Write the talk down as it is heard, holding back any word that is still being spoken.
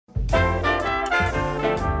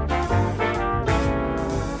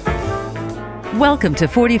Welcome to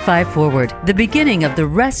 45 Forward, the beginning of the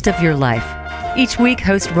rest of your life. Each week,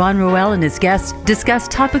 host Ron Roel and his guests discuss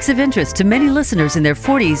topics of interest to many listeners in their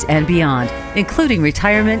 40s and beyond, including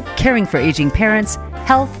retirement, caring for aging parents,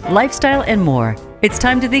 health, lifestyle, and more. It's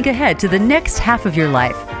time to think ahead to the next half of your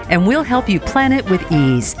life, and we'll help you plan it with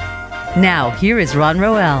ease. Now, here is Ron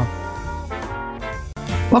Roel.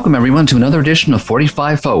 Welcome, everyone, to another edition of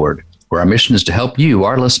 45 Forward, where our mission is to help you,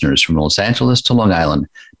 our listeners, from Los Angeles to Long Island,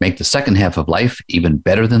 make the second half of life even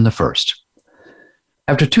better than the first.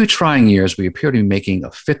 After 2 trying years, we appear to be making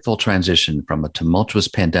a fitful transition from a tumultuous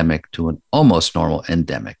pandemic to an almost normal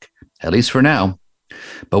endemic, at least for now.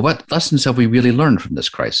 But what lessons have we really learned from this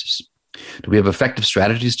crisis? Do we have effective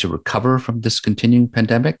strategies to recover from this continuing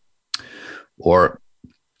pandemic or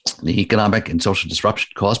the economic and social disruption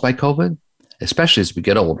caused by COVID, especially as we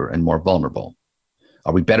get older and more vulnerable?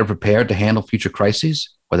 Are we better prepared to handle future crises,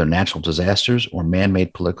 whether natural disasters or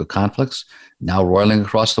man-made political conflicts now roiling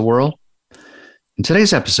across the world? In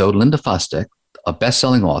today's episode, Linda Fostek, a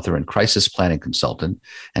best-selling author and crisis planning consultant,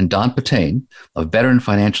 and Donald Patane, a veteran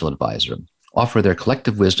financial advisor, offer their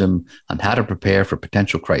collective wisdom on how to prepare for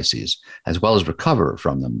potential crises, as well as recover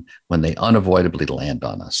from them when they unavoidably land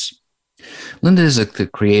on us. Linda is the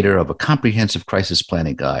creator of a comprehensive crisis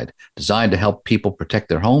planning guide designed to help people protect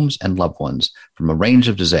their homes and loved ones from a range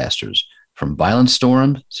of disasters, from violent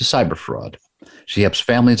storms to cyber fraud. She helps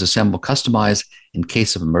families assemble customized in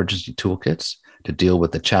case of emergency toolkits to deal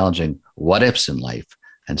with the challenging what-ifs in life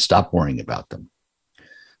and stop worrying about them.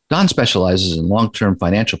 Don specializes in long-term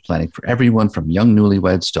financial planning for everyone from young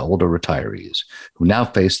newlyweds to older retirees who now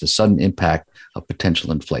face the sudden impact of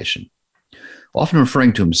potential inflation. Often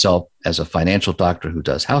referring to himself as a financial doctor who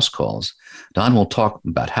does house calls, Don will talk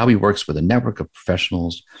about how he works with a network of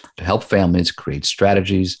professionals to help families create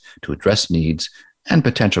strategies to address needs and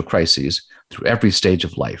potential crises through every stage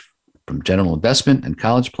of life, from general investment and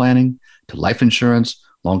college planning to life insurance,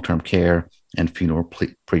 long-term care, and funeral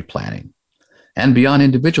pre-planning. And beyond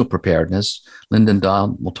individual preparedness, Linda and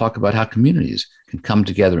Don will talk about how communities can come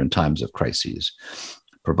together in times of crises,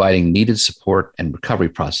 providing needed support and recovery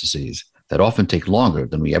processes that often take longer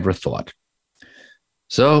than we ever thought.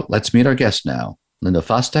 So let's meet our guests now, Linda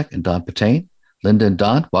Fostek and Don Patane. Linda and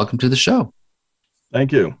Don, welcome to the show.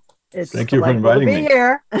 Thank you. Thank you for inviting me.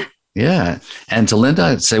 Here. Yeah. And to Linda,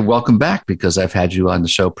 I'd say welcome back because I've had you on the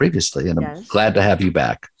show previously and I'm glad to have you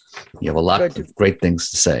back. You have a lot of great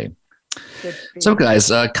things to say. So guys,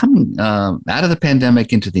 coming out of the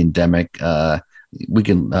pandemic into the endemic, we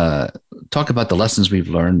can talk about the lessons we've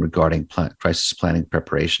learned regarding crisis planning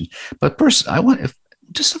preparation. But first,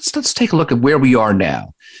 let's take a look at where we are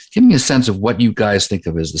now. Give me a sense of what you guys think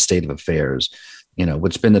of as the state of affairs. You know,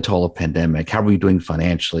 what's been the toll of pandemic? How are we doing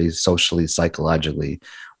financially, socially, psychologically?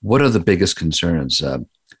 What are the biggest concerns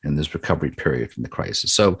in this recovery period from the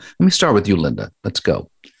crisis? So let me start with you, Linda. Let's go.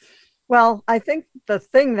 Well, I think the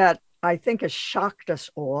thing that I think has shocked us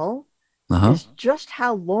all is just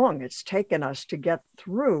how long it's taken us to get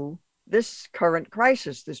through this current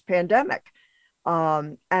crisis, this pandemic.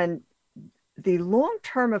 And the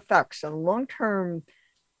long-term effects and long-term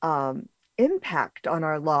impact on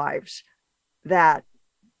our lives that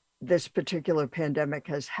this particular pandemic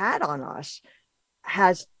has had on us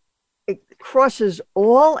it crosses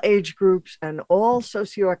all age groups and all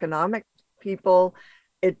socioeconomic people.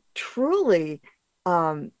 It truly,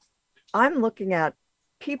 I'm looking at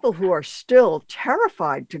people who are still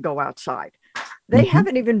terrified to go outside. They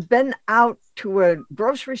haven't even been out to a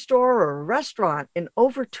grocery store or a restaurant in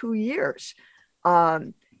over 2 years.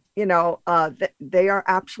 They are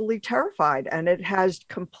absolutely terrified, and it has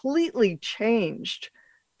completely changed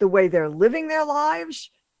the way they're living their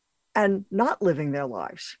lives and not living their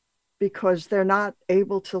lives, because they're not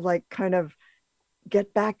able to kind of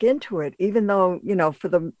get back into it, even though, for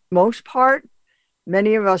the most part,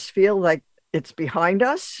 many of us feel like it's behind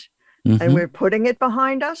us and we're putting it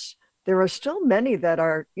behind us. There are still many that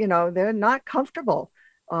are, they're not comfortable.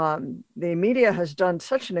 The media has done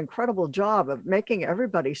such an incredible job of making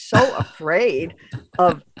everybody so afraid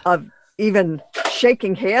of even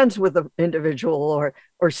shaking hands with an individual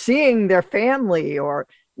or seeing their family or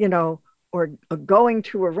going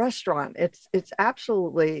to a restaurant. It's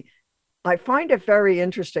absolutely, I find it very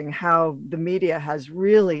interesting how the media has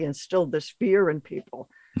really instilled this fear in people.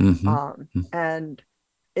 And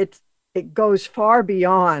it goes far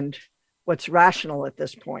beyond what's rational at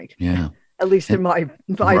this point. Yeah. At least in my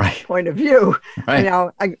point of view. Right.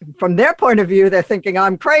 From their point of view, they're thinking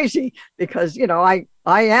I'm crazy because, I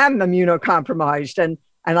am immunocompromised and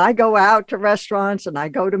I go out to restaurants and I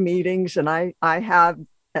go to meetings and I have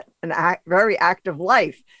very active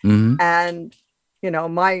life. And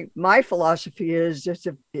my philosophy is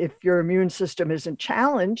if your immune system isn't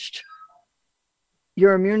challenged,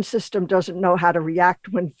 your immune system doesn't know how to react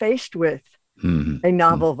when faced with a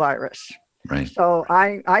novel virus. Right. So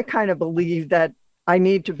I kind of believe that I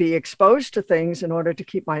need to be exposed to things in order to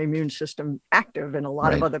keep my immune system active. And a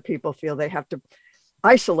lot of other people feel they have to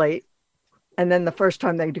isolate. And then the first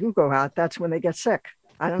time they do go out, that's when they get sick.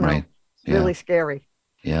 I don't know. Right. It's really scary.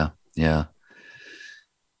 Yeah. Yeah.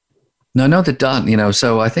 No, no, that Don,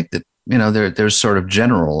 so I think that, there's sort of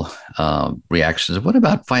general reactions. What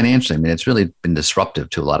about financially? I mean, it's really been disruptive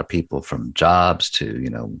to a lot of people, from jobs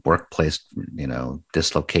to, workplace,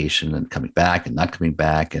 dislocation and coming back and not coming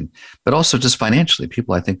back. But also just financially,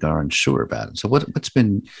 people, I think, are unsure about it. So what's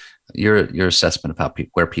been your assessment of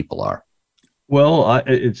where people are? Well,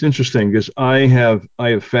 it's interesting because I have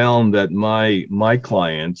found that my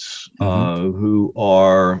clients who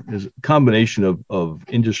is a combination of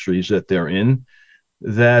industries that they're in,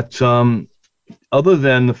 that other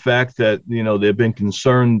than the fact that they've been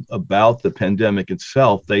concerned about the pandemic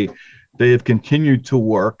itself, they have continued to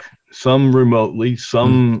work, some remotely,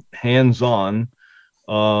 some hands-on,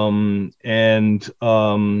 and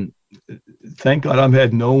thank God I've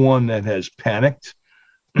had no one that has panicked.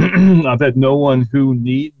 I've had no one who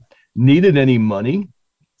needed any money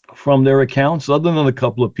from their accounts, other than a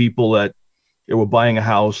couple of people that they were buying a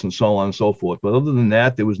house and so on and so forth. But other than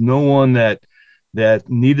that, there was no one that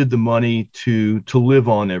needed the money to live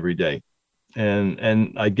on every day.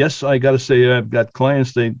 And I guess I got to say, I've got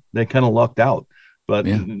clients, they kind of lucked out. But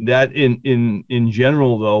that in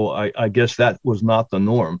general, though, I guess that was not the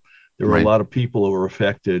norm. There were a lot of people who were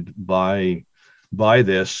affected by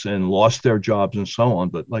this and lost their jobs and so on.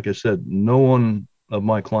 But like I said, no one of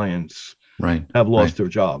my clients have lost their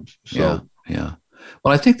jobs. So yeah.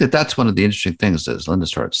 Well, I think that's one of the interesting things, as Linda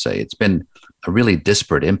started to say. It's been a really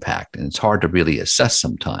disparate impact, and it's hard to really assess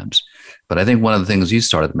sometimes. But I think one of the things you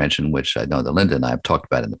started to mention, which I know that Linda and I have talked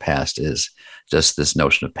about in the past, is just this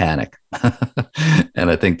notion of panic.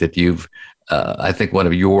 And I think that I think one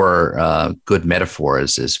of your good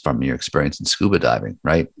metaphors is from your experience in scuba diving,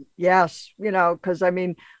 right? Yes, because I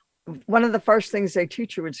mean, one of the first things they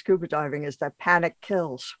teach you in scuba diving is that panic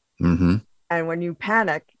kills. Mm-hmm. And when you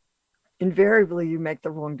panic, invariably you make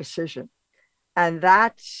the wrong decision. And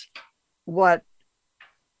that's what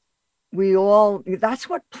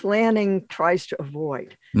planning tries to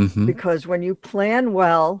avoid. Mm-hmm. Because when you plan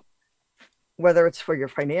well, whether it's for your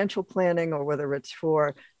financial planning or whether it's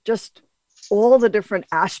for just all the different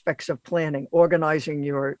aspects of planning, organizing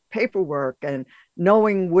your paperwork and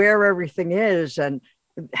knowing where everything is and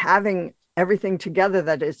having everything together,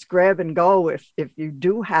 that it's grab and go. If you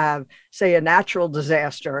do have, say, a natural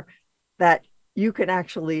disaster, that you can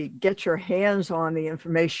actually get your hands on the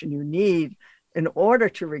information you need in order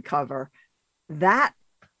to recover. That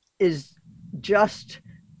is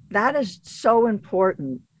so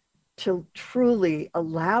important to truly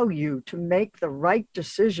allow you to make the right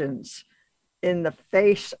decisions in the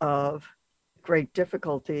face of great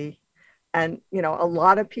difficulty. And, a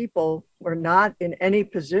lot of people were not in any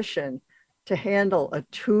position to handle a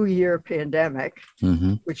 2-year pandemic,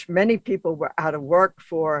 which many people were out of work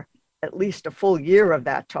for at least a full year of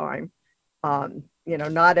that time.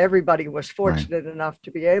 Not everybody was fortunate enough to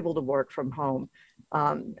be able to work from home.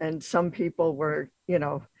 And some people were,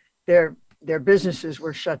 their businesses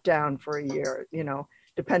were shut down for a year,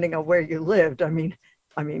 depending on where you lived. I mean,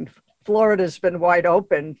 Florida's been wide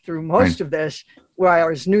open through most of this,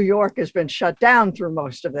 whereas New York has been shut down through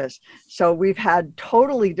most of this. So we've had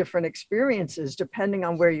totally different experiences depending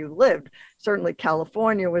on where you lived. Certainly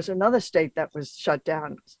California was another state that was shut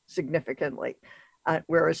down significantly,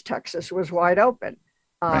 whereas Texas was wide open.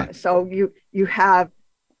 So you have,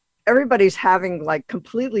 everybody's having like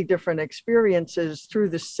completely different experiences through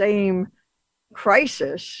the same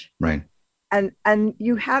crisis. Right. And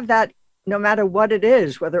you have that no matter what it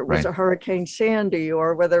is, whether it was a Hurricane Sandy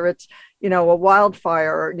or whether it's, a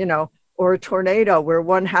wildfire, or a tornado where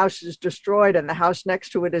one house is destroyed and the house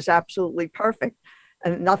next to it is absolutely perfect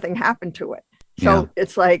and nothing happened to it. So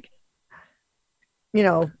it's like,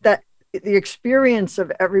 that the experience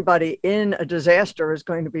of everybody in a disaster is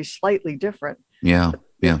going to be slightly different. The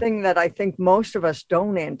thing that I think most of us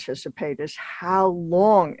don't anticipate is how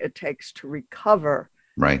long it takes to recover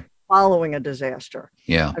following a disaster.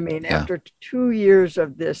 I mean, after 2 years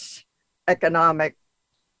of this economic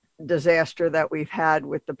disaster that we've had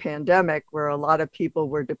with the pandemic, where a lot of people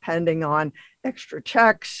were depending on extra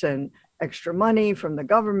checks and extra money from the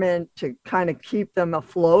government to kind of keep them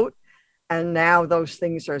afloat, and now those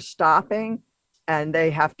things are stopping, and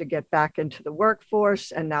they have to get back into the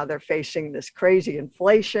workforce. And now they're facing this crazy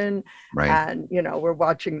inflation. Right. And, we're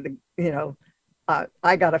watching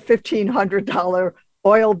I got a $1,500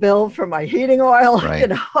 oil bill for my heating oil,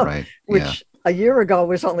 Right. Right. which a year ago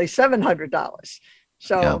was only $700.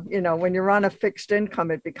 So, Yeah. When you're on a fixed income,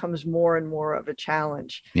 it becomes more and more of a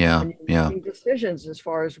challenge. Yeah. And you're making decisions as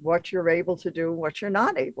far as what you're able to do, what you're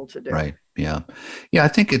not able to do. Right. Yeah. Yeah. I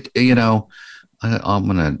think I'm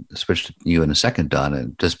going to switch to you in a second, Don.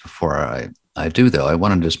 And just before I do, though, I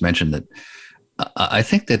want to just mention that I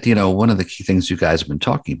think that, one of the key things you guys have been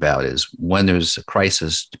talking about is when there's a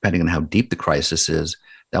crisis, depending on how deep the crisis is,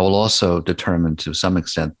 that will also determine to some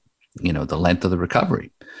extent, the length of the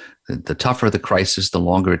recovery. The tougher the crisis, the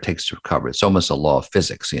longer it takes to recover. It's almost a law of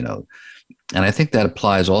physics, And I think that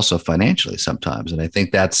applies also financially sometimes. And I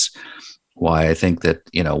think that's why I think that,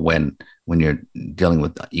 when you're dealing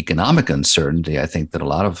with economic uncertainty, I think that a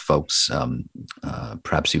lot of folks,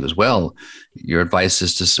 perhaps you as well, your advice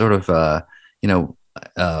is to sort of,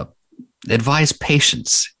 advise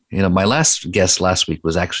patience. My last guest last week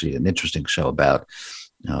was actually an interesting show about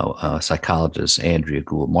psychologist Andrea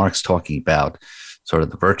Gould Marks talking about sort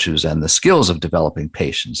of the virtues and the skills of developing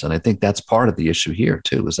patience. And I think that's part of the issue here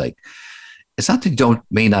too, is like, it's not that you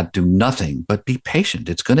may not do nothing, but be patient.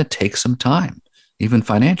 It's going to take some time, even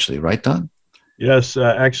financially, right, Don? Yes,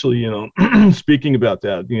 actually, speaking about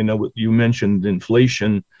that, you mentioned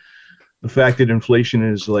inflation, the fact that inflation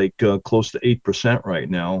is like close to 8% right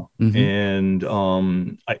now. Mm-hmm. And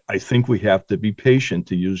I think we have to be patient,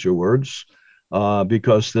 to use your words,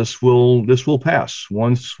 because this will pass.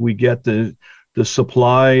 Once we get the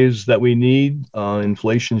supplies that we need,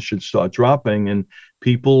 inflation should start dropping, and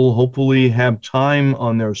people hopefully have time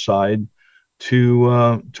on their side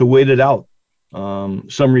to wait it out. Some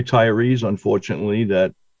retirees, unfortunately,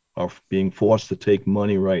 that are being forced to take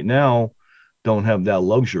money right now don't have that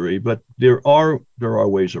luxury, but there are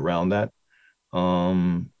ways around that.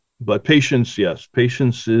 But patience, yes,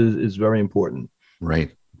 patience is very important.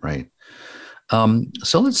 Right.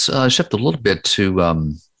 So let's shift a little bit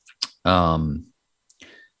to some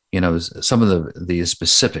of the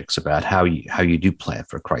specifics about how you do plan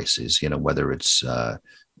for crises. Whether it's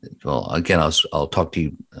well, again, I'll talk to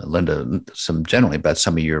you, Linda, some generally about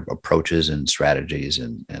some of your approaches and strategies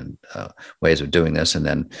and ways of doing this, and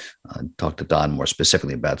then talk to Don more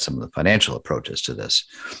specifically about some of the financial approaches to this.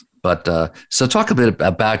 But so talk a bit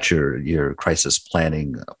about your crisis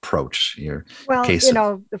planning approach.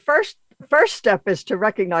 The first step is to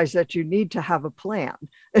recognize that you need to have a plan.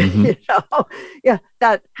 Mm-hmm.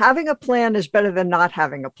 That having a plan is better than not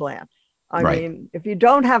having a plan. I mean, if you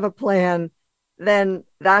don't have a plan, then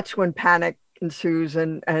that's when panic ensues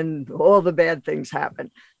and all the bad things happen.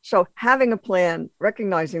 So having a plan,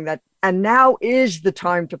 recognizing that, and now is the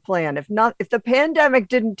time to plan. If the pandemic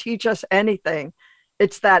didn't teach us anything,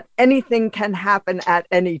 it's that anything can happen at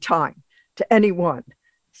any time to anyone.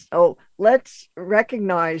 So let's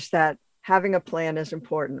recognize that having a plan is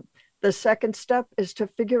important. The second step is to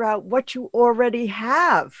figure out what you already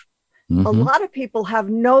have. Mm-hmm. A lot of people have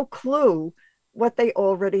no clue what they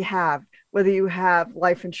already have, whether you have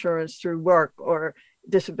life insurance through work or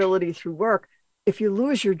disability through work. If you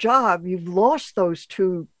lose your job, you've lost those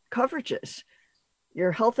two coverages,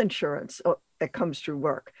 your health insurance that comes through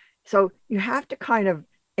work. So you have to kind of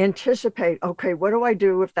anticipate, okay, what do I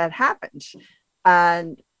do if that happens?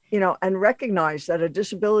 And recognize that a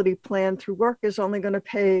disability plan through work is only going to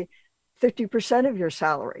pay 50% of your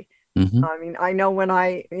salary. Mm-hmm. I mean, I know when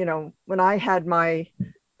I had my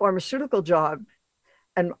pharmaceutical job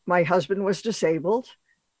and my husband was disabled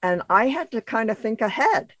and I had to kind of think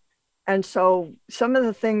ahead. And so some of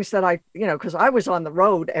the things that because I was on the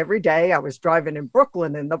road every day, I was driving in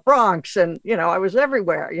Brooklyn and the Bronx and, I was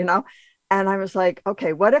everywhere, and I was like,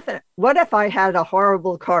 okay, what if I had a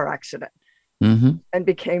horrible car accident? Mm-hmm. And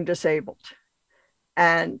became disabled?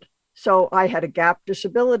 And so I had a gap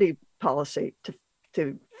disability policy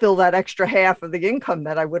to fill that extra half of the income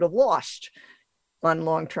that I would have lost on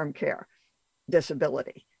long-term care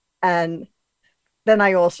disability. And then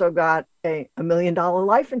I also got a $1 million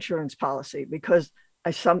life insurance policy because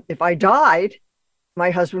if I died,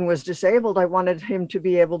 my husband was disabled, I wanted him to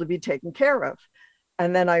be able to be taken care of.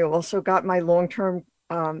 And then I also got my long-term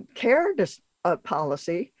care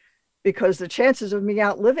policy because the chances of me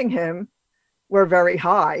outliving him were very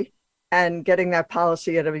high, and getting that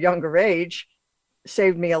policy at a younger age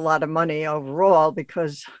saved me a lot of money overall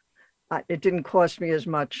because it didn't cost me as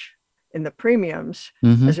much in the premiums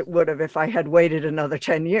mm-hmm. as it would have if I had waited another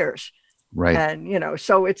 10 years. Right. And,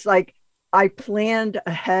 so it's like I planned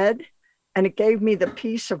ahead, and it gave me the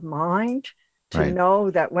peace of mind to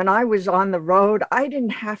know that when I was on the road, I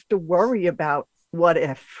didn't have to worry about what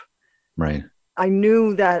if. Right. I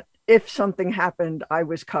knew that if something happened, I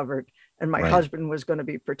was covered and my husband was going to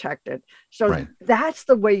be protected. So that's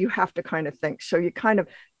the way you have to kind of think. So you kind of,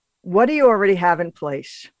 what do you already have in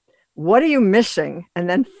place? What are you missing? And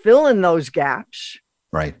then fill in those gaps.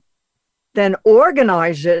 Right. Then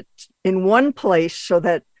organize it in one place so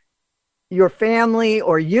that your family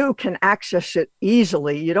or you can access it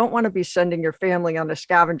easily. You don't want to be sending your family on a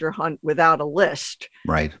scavenger hunt without a list.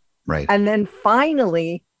 Right. Right. And then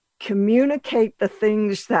finally, communicate the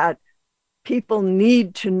things that people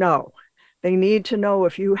need to know. They need to know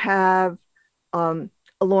if you have a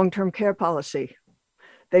long-term care policy.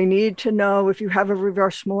 They need to know if you have a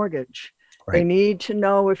reverse mortgage. Right. They need to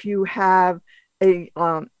know if you have a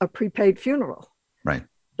prepaid funeral. Right.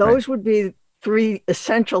 Those would be 3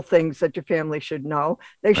 essential things that your family should know.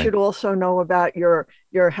 They should also know about your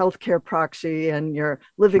healthcare proxy and your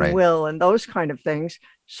living will and those kind of things,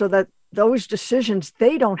 so that those decisions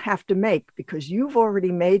they don't have to make because you've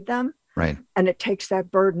already made them. Right. And it takes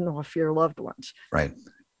that burden off your loved ones. Right.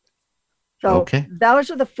 So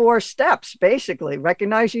those are the 4 steps, basically.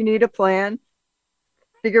 Recognize you need a plan,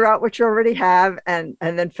 figure out what you already have, and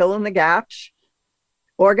then fill in the gaps,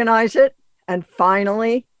 organize it, and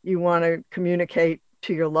finally, you want to communicate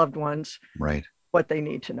to your loved ones what they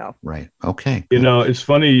need to know. Right. Okay. You know, it's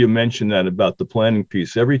funny you mentioned that about the planning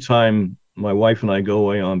piece. Every time my wife and I go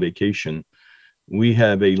away on vacation, we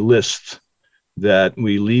have a list that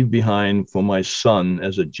we leave behind for my son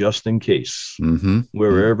as a just in case,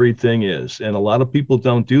 where everything is. And a lot of people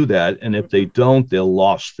don't do that. And if they don't, they're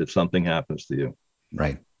lost if something happens to you.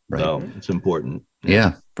 Right. Right. So it's important.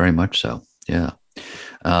 Yeah, very much so. Yeah.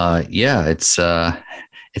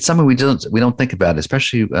 It's something we don't think about,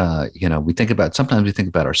 especially, sometimes we think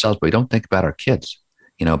about ourselves, but we don't think about our kids,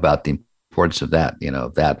 about the importance of that. And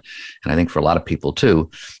I think for a lot of people too,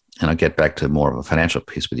 and I'll get back to more of a financial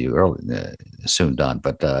piece with you soon, Don.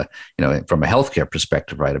 But from a healthcare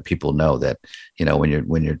perspective, right? People know that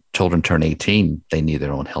when your children turn 18, they need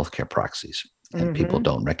their own healthcare proxies, and people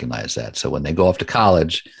don't recognize that. So when they go off to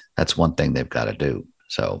college, that's one thing they've got to do.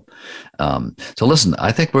 So listen,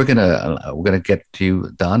 I think we're gonna get to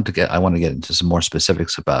you, Don. I want to get into some more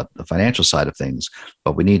specifics about the financial side of things,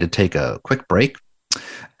 but we need to take a quick break.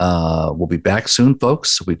 We'll be back soon,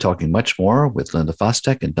 folks. We'll be talking much more with Linda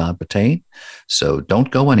Fostek and Don Patane. So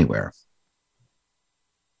don't go anywhere.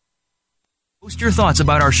 Post your thoughts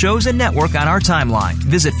about our shows and network on our timeline.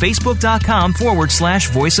 Visit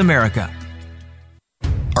Facebook.com/Voice America.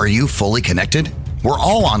 Are you fully connected? We're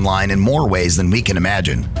all online in more ways than we can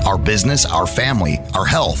imagine. Our business, our family, our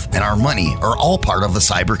health, and our money are all part of the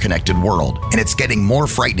cyber-connected world, and it's getting more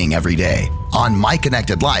frightening every day. On My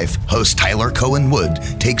Connected Life, host Tyler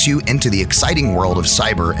Cohen-Wood takes you into the exciting world of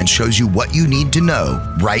cyber and shows you what you need to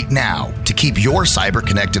know right now to keep your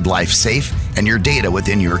cyber-connected life safe and your data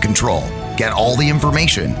within your control. Get all the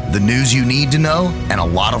information, the news you need to know, and a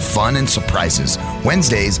lot of fun and surprises.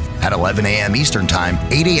 Wednesdays at 11 a.m. Eastern Time,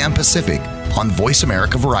 8 a.m. Pacific on Voice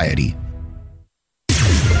America Variety.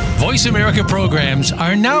 Voice America programs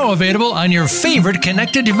are now available on your favorite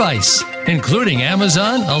connected device, including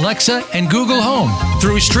Amazon, Alexa, and Google Home.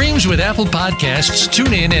 Through streams with Apple Podcasts,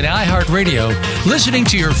 TuneIn, and iHeartRadio, listening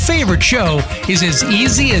to your favorite show is as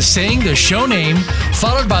easy as saying the show name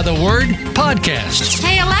followed by the word podcast.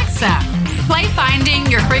 Hey, Alexa, play Finding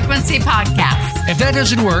Your Frequency podcast. If that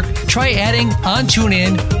doesn't work, try adding on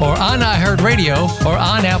TuneIn or on iHeartRadio or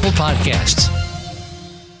on Apple Podcasts.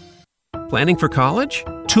 Planning for college?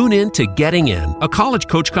 Tune in to Getting In, a college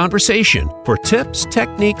coach conversation for tips,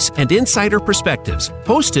 techniques, and insider perspectives,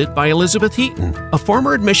 hosted by Elizabeth Heaton, a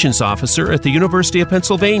former admissions officer at the University of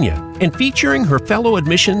Pennsylvania, and featuring her fellow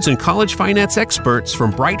admissions and college finance experts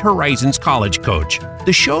from Bright Horizons College Coach.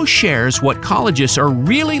 The show shares what colleges are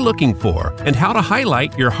really looking for and how to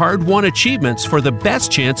highlight your hard-won achievements for the best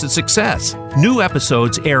chance at success. New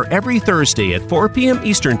episodes air every Thursday at 4 p.m.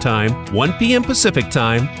 Eastern Time, 1 p.m. Pacific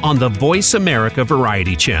Time on the Voice America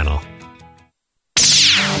Variety Channel.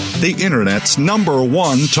 The Internet's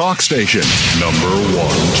 #1 talk station.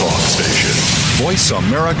 #1 talk station.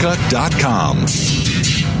 VoiceAmerica.com.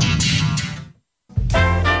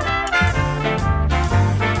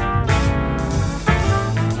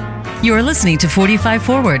 You are listening to 45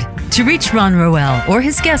 Forward. To reach Ron Roel or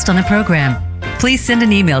his guest on the program, please send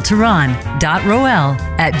an email to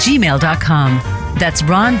ron.roel@gmail.com. That's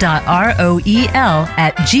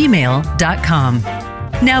ron.roel@gmail.com.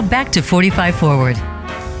 Now back to 45 Forward.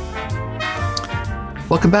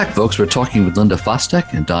 Welcome back, folks. We're talking with Linda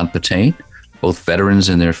Fostek and Don Patane. both veterans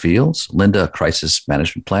in their fields. Linda, a crisis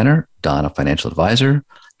management planner. Don, a financial advisor.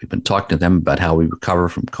 We've been talking to them about how we recover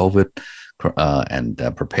from COVID and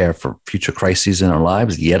prepare for future crises in our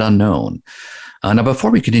lives, yet unknown. Now, before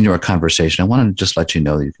we continue our conversation, I want to just let you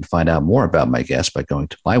know that you can find out more about my guests by going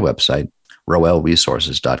to my website,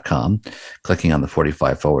 roelresources.com, clicking on the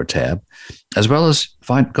 45 Forward tab, as well as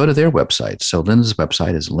go to their website. So Linda's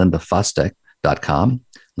website is lindafostek.com,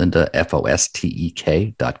 Linda,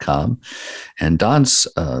 Fostek.com. And Don's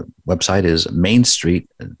website is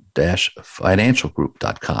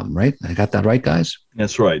mainstreet-financialgroup.com, right? I got that right, guys?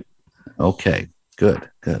 That's right. Okay, good.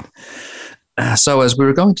 So as we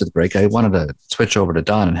were going to the break, I wanted to switch over to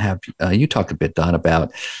Don and have you talk a bit, Don,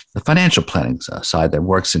 about the financial planning side that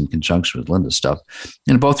works in conjunction with Linda's stuff,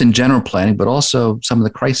 both in general planning, but also some of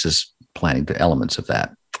the crisis planning, the elements of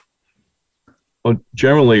that. Well,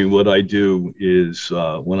 generally what I do is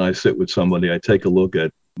when I sit with somebody, I take a look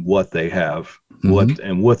at what they have,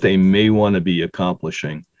 what they may want to be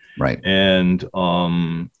accomplishing. Right. And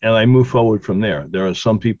I move forward from there. There are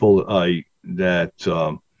some people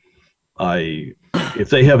if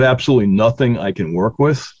they have absolutely nothing I can work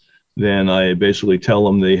with, then I basically tell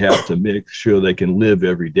them they have to make sure they can live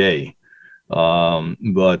every day.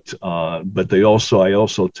 But I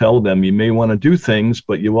also tell them you may want to do things,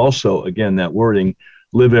 but you also, again, that wording,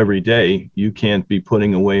 live every day. You can't be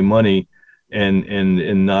putting away money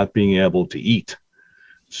and not being able to eat.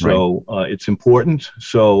 So it's important.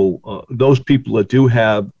 So those people that do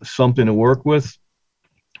have something to work with,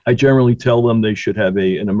 I generally tell them they should have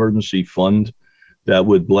an emergency fund that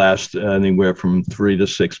would last anywhere from 3 to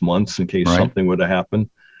 6 months in case something were to happen.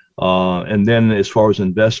 And then as far as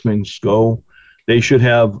investments go, they should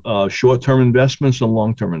have short-term investments and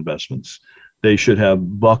long-term investments. They should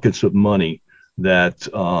have buckets of money that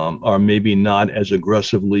are maybe not as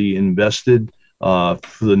aggressively invested for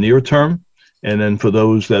the near term. And then for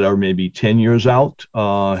those that are maybe 10 years out,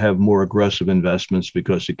 have more aggressive investments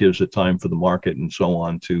because it gives it time for the market and so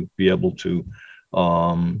on to be able to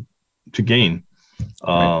gain.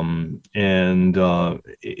 And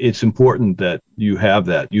it's important that you have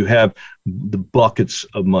that. You have the buckets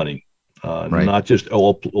of money, not just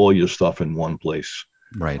all your stuff in one place.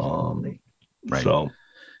 Right. So,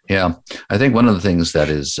 yeah, I think one of the things that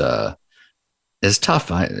is tough.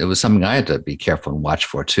 It was something I had to be careful and watch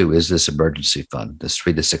for too. Is this emergency fund, this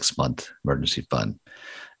 3 to 6 month emergency fund?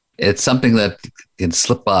 It's something that can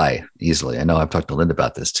slip by easily. I know I've talked to Linda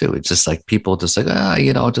about this too. It's just like people just like,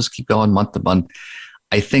 just keep going month to month.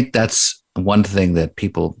 I think that's one thing that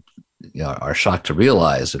people are shocked to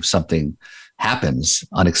realize. If something happens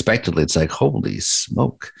unexpectedly, it's like, holy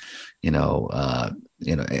smoke, and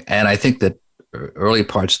I think that early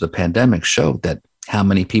parts of the pandemic showed that how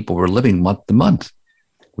many people were living month to month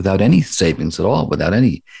without any savings at all, without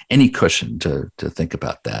any cushion to think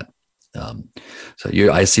about that. So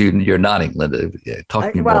I see you're nodding, Linda.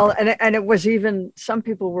 Talk to me more. And it was even, some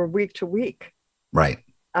people were week to week. Right.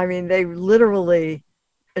 I mean, they literally,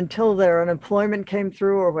 until their unemployment came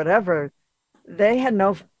through or whatever, they had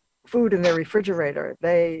no food in their refrigerator.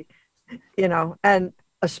 And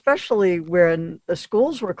especially when the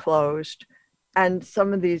schools were closed, and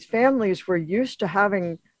some of these families were used to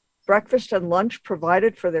having breakfast and lunch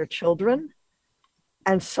provided for their children,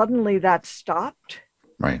 and suddenly that stopped.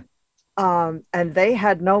 Right. And they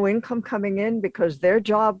had no income coming in because their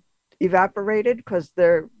job evaporated because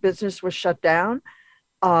their business was shut down.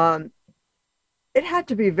 It had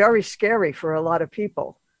to be very scary for a lot of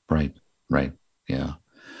people. Right. Yeah.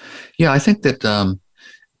 I think that,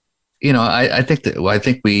 I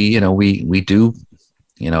think we do,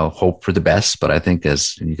 hope for the best, but I think,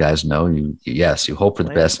 as you guys know, you hope for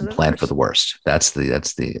the best and plan for the worst. That's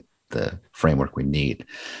the framework we need.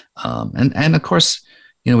 And of course,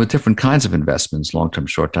 with different kinds of investments, long-term,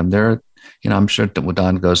 short-term, there, I'm sure that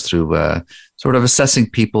Don goes through sort of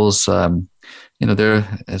assessing people's,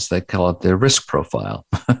 their, as they call it, their risk profile.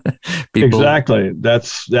 Exactly.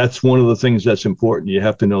 That's one of the things that's important. You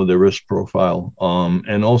have to know their risk profile.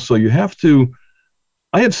 And also you have to,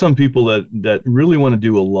 I have some people that really want to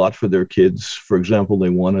do a lot for their kids. For example, they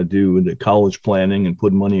want to do the college planning and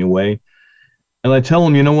put money away. And I tell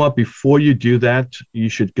them, you know what, before you do that, you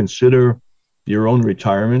should consider your own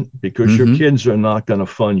retirement, because your kids are not going to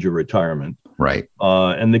fund your retirement. Right.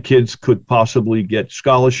 And the kids could possibly get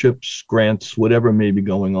scholarships, grants, whatever may be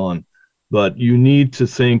going on. But you need to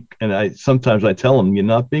think, and sometimes I tell them, you're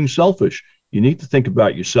not being selfish. You need to think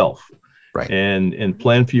about yourself, right, and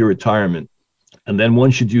plan for your retirement. And then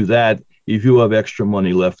once you do that, if you have extra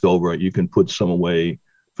money left over, you can put some away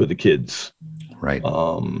for the kids. Right.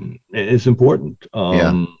 It's important.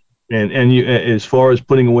 And you, as far as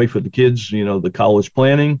putting away for the kids, the college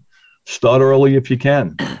planning, start early if you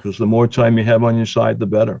can, because the more time you have on your side, the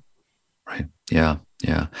better. Right. Yeah.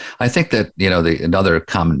 Yeah. I think that, another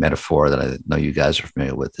common metaphor that I know you guys are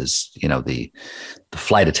familiar with is, the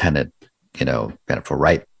flight attendant, metaphor,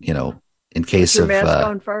 right? In case put of your mask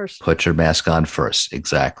on first. Put your mask on first.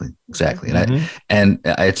 Exactly. And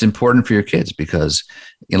it's important for your kids because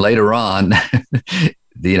later on,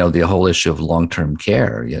 the whole issue of long-term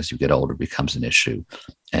care, as you get older, becomes an issue,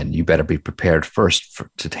 and you better be prepared first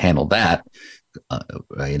to handle that.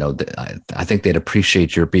 I think they'd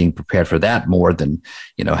appreciate your being prepared for that more than,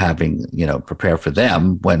 having, prepare for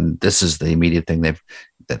them when this is the immediate thing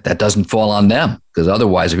that doesn't fall on them. Because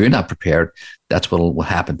otherwise, if you're not prepared, that's what will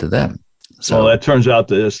happen to them. So that turns out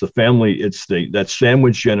that it's the family, it's that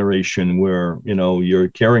sandwich generation where, you're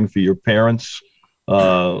caring for your parents.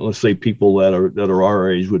 Let's say people that are our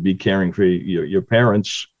age would be caring for your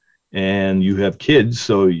parents, and you have kids.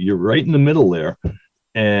 So you're right in the middle there.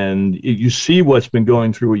 And you see what's been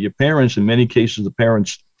going through with your parents. In many cases, the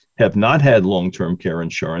parents have not had long-term care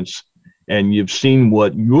insurance, and you've seen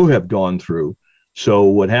what you have gone through. So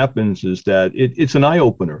what happens is that it's an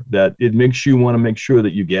eye-opener, that it makes you want to make sure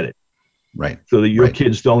that you get it. Right. So that your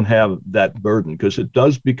kids don't have that burden, because it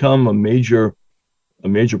does become a major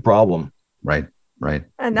problem. Right. Right.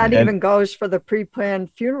 And that even goes for the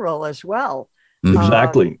pre-planned funeral as well.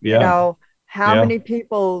 Exactly. Yeah. How many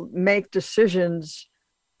people make decisions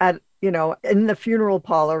in the funeral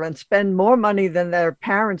parlor and spend more money than their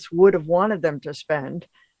parents would have wanted them to spend.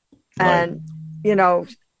 And,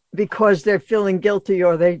 because they're feeling guilty,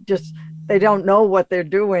 or they don't know what they're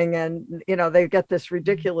doing. And, they get this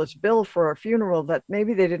ridiculous bill for a funeral that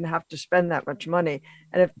maybe they didn't have to spend that much money.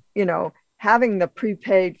 And if, having the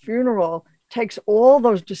prepaid funeral takes all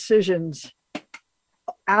those decisions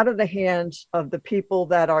out of the hands of the people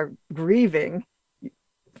that are grieving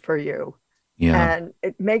for you. Yeah. And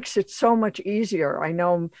it makes it so much easier. I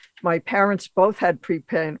know my parents both had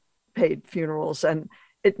prepaid funerals, and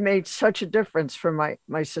it made such a difference for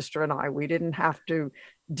my sister and I. We didn't have to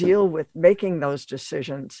deal with making those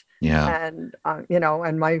decisions. Yeah. And,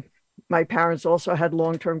 and my parents also had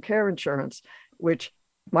long-term care insurance, which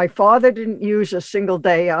my father didn't use a single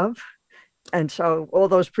day of. And so all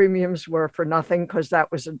those premiums were for nothing, because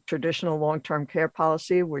that was a traditional long-term care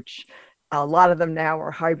policy, which a lot of them now are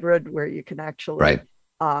hybrid, where you can actually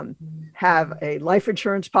have a life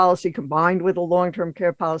insurance policy combined with a long-term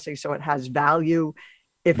care policy. So it has value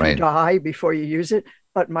if you die before you use it.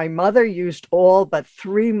 But my mother used all but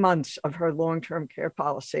 3 months of her long-term care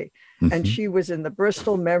policy. Mm-hmm. And she was in the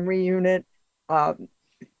Bristol Memory Unit,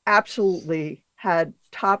 absolutely had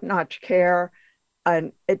top-notch care.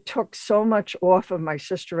 And it took so much off of my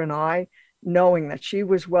sister and I, knowing that she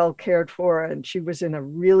was well cared for and she was in a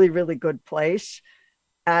really, really good place.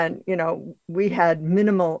 And, we had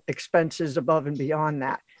minimal expenses above and beyond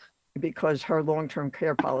that, because her long-term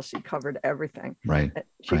care policy covered everything. Right.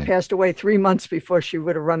 She passed away 3 months before she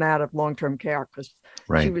would have run out of long-term care, because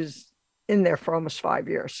she was in there for almost 5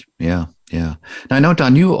 years. Yeah. Yeah. Now I know,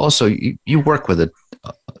 Don, you also, you work with a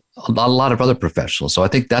lot of other professionals. So I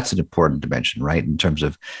think that's an important dimension, right? In terms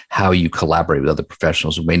of how you collaborate with other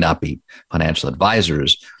professionals who may not be financial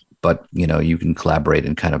advisors, but, you can collaborate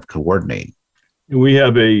and kind of coordinate. We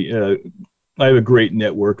have I have a great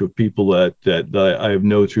network of people that I have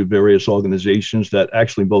known through various organizations that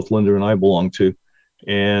actually both Linda and I belong to.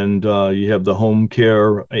 And you have the home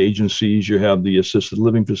care agencies, you have the assisted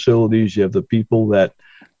living facilities, you have the people that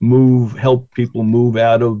help people move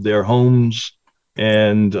out of their homes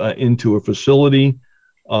and into a facility.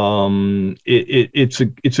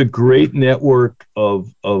 It's a great network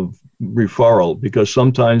of referral, because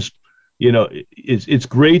sometimes, it's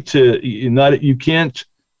great to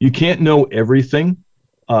you can't know everything.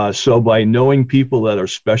 So by knowing people that are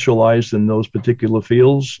specialized in those particular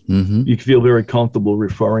fields, mm-hmm. you feel very comfortable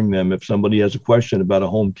referring them if somebody has a question about a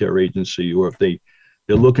home care agency, or if they're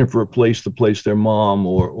looking for a place to place their mom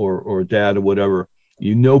or dad or whatever.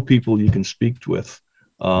 People you can speak with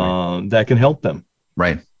that can help them.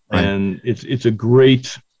 Right. And it's a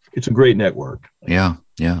great network. Yeah.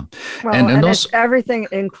 Yeah. Well, and also, everything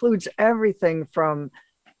includes everything from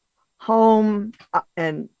home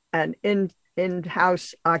and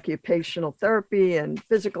in-house occupational therapy and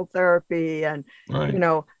physical therapy and,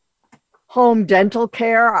 home dental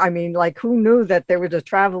care. I mean, like, who knew that there was a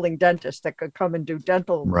traveling dentist that could come and do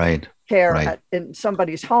dental care in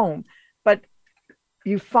somebody's home? But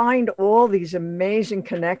you find all these amazing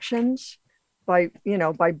connections by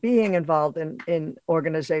being involved in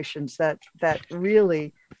organizations that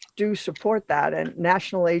really do support that. And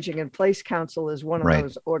National Aging in Place Council is one of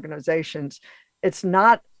those organizations. It's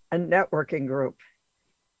not a networking group,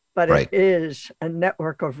 but it is a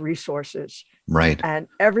network of resources. Right. And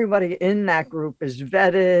everybody in that group is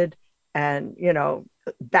vetted and,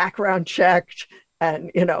 background checked,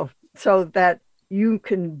 and, so that you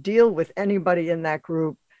can deal with anybody in that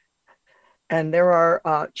group. And there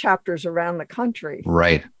are chapters around the country.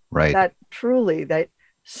 Right. That truly, they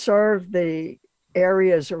serve the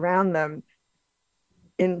areas around them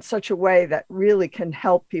in such a way that really can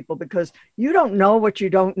help people, because you don't know what you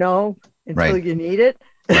don't know until you need it.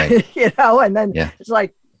 Right. And then it's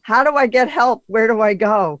like, how do I get help? Where do I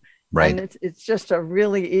go? Right. And it's just a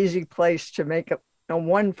really easy place to make a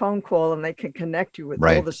one phone call, and they can connect you with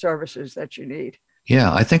all the services that you need.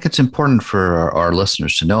 Yeah, I think it's important for our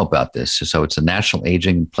listeners to know about this. So it's the National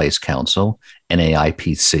Aging in Place Council,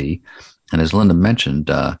 NAIPC. And as Linda mentioned,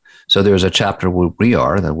 so there's a chapter where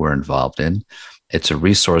we're involved in. It's a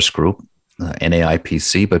resource group,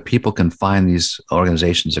 NAIPC, but people can find these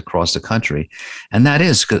organizations across the country. And that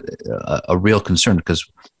is a real concern, because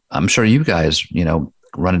I'm sure you guys,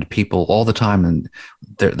 run into people all the time, and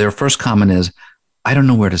their first comment is, I don't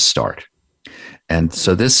know where to start. And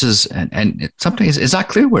so this is, and sometimes it's not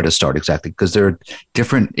clear where to start exactly, because there are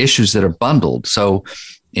different issues that are bundled. So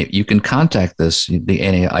you can contact the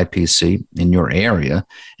NAIPC in your area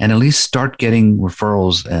and at least start getting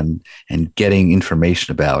referrals and getting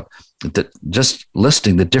information about just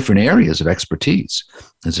listing the different areas of expertise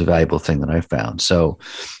is a valuable thing that I found. So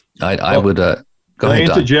I would go ahead. Can I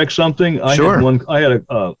interject something? Sure. I had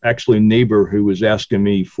actually a neighbor who was asking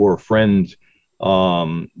me for a friend.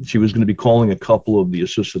 She was going to be calling a couple of the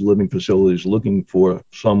assisted living facilities looking for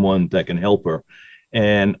someone that can help her.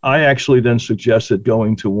 And I actually then suggested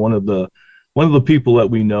going to one of the people that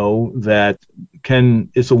we know that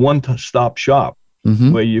it's a one-stop shop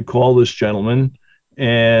where you call this gentleman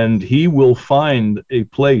and he will find a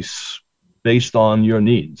place based on your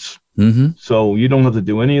needs. So you don't have to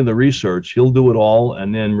do any of the research. He'll do it all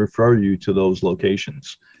and then refer you to those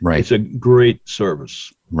locations. Right. It's a great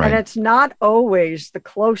service. Right. And it's not always the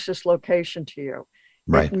closest location to you.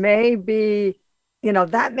 Right. It may be,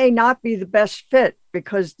 that may not be the best fit,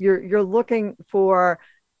 because you're looking for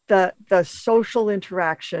the social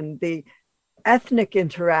interaction, the ethnic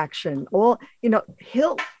interaction.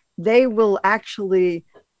 They will actually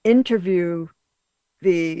interview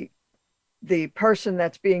the person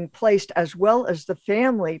that's being placed, as well as the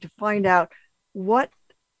family, to find out what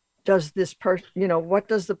does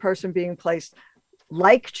the person being placed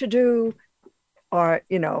like to do, or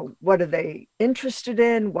what are they interested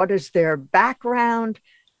in, what is their background,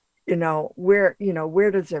 where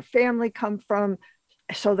does their family come from,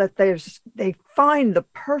 so that they find the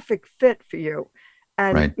perfect fit for you.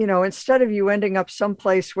 And instead of you ending up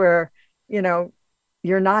someplace where you're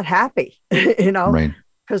not happy, Right.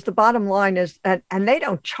 Because the bottom line is, and they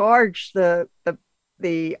don't charge the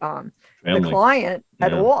client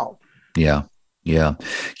at all. Yeah.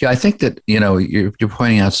 I think that you're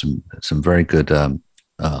pointing out some very good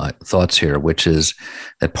thoughts here, which is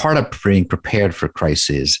that part of being prepared for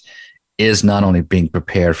crises is not only being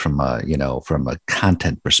prepared from a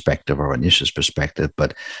content perspective or an issues perspective,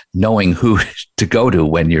 but knowing who to go to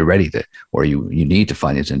when you're ready to, or you need to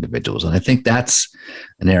find these individuals. And I think that's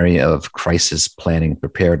an area of crisis planning and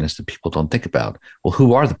preparedness that people don't think about. Well,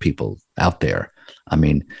 who are the people out there? I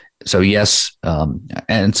mean, so yes,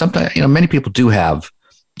 and sometimes many people do have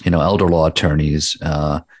elder law attorneys,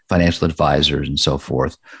 financial advisors, and so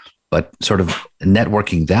forth. But sort of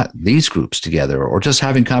networking these groups together, or just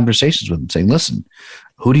having conversations with them, saying, "Listen,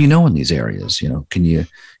 who do you know in these areas? Can you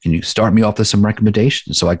start me off with some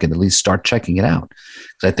recommendations so I can at least start checking it out?"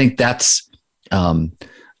 Because I think that's I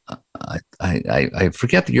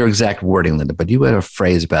forget your exact wording, Linda, but you had a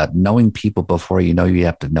phrase about knowing people before you know you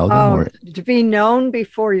have to know them, to be known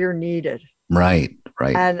before you're needed. Right.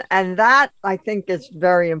 And that, I think, is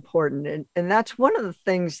very important, and that's one of the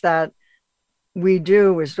things that we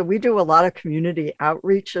do is that we do a lot of community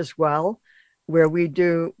outreach as well, where we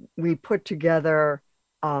put together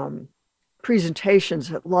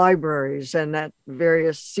presentations at libraries and at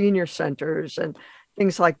various senior centers and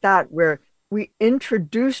things like that, where we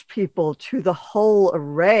introduce people to the whole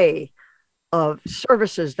array of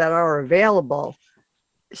services that are available,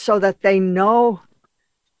 so that they know,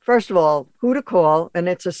 first of all, who to call. And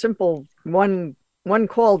it's a simple one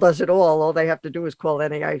call does it all. All they have to do is call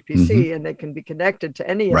NAIPC and they can be connected to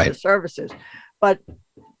any of the services. But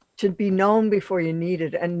to be known before you need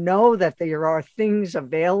it, and know that there are things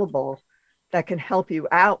available that can help you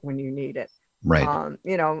out when you need it. Right.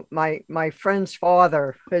 My friend's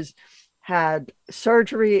father has had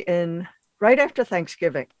surgery right after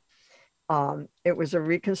Thanksgiving. It was a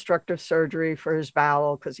reconstructive surgery for his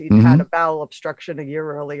bowel because he'd had a bowel obstruction a year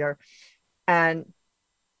earlier. And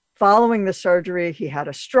following the surgery, he had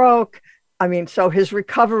a stroke. So his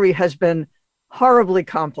recovery has been horribly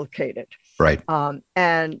complicated. Right.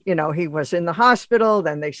 And he was in the hospital,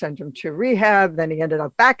 then they sent him to rehab, then he ended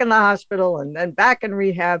up back in the hospital and then back in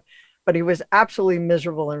rehab, but he was absolutely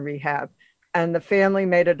miserable in rehab. And the family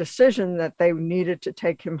made a decision that they needed to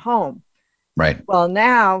take him home. Right. Well,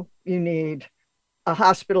 now you need a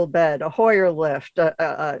hospital bed, a Hoyer lift,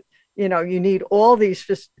 you need all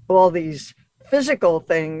these physical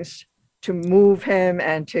things to move him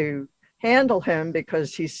and to handle him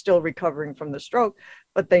because he's still recovering from the stroke,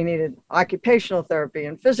 but they needed occupational therapy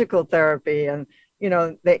and physical therapy. And,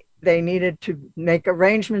 they needed to make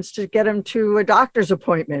arrangements to get him to a doctor's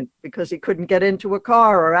appointment because he couldn't get into a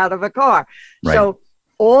car or out of a car. Right. So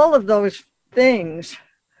all of those things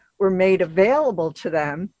were made available to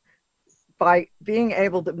them by being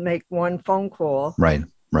able to make one phone call. Right.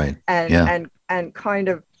 And kind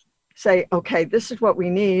of say, okay, this is what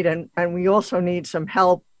we need. And we also need some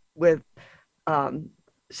help with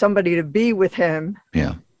somebody to be with him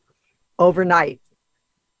overnight.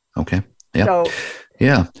 Okay. Yeah. So,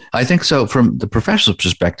 yeah, I think so. From the professional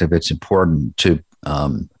perspective, it's important to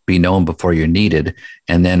be known before you're needed.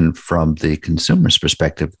 And then from the consumer's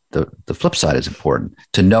perspective, the flip side is important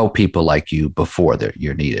to know people like you before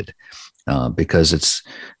you're needed, because it's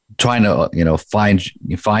trying to, find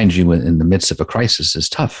you in the midst of a crisis is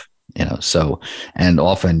tough, so, and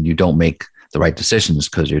often you don't make the right decisions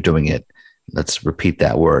because you're doing it. Let's repeat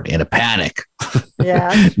that word, in a panic.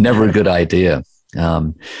 Yeah. Never a good idea.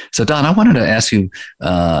 So Don, I wanted to ask you,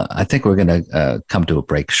 I think we're going to come to a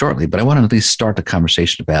break shortly, but I want to at least start the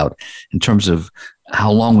conversation about in terms of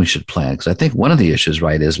how long we should plan. Because I think one of the issues,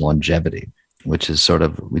 right, is longevity, which is sort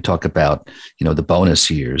of, we talk about, the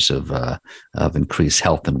bonus years of increased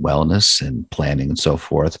health and wellness and planning and so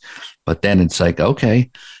forth. But then it's like,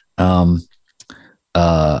 okay, I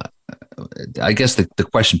guess the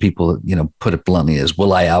question people, put it bluntly is,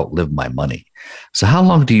 will I outlive my money? So how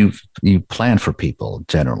long do you plan for people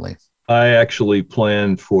generally? I actually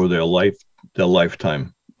plan for their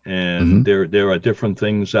lifetime. And there are different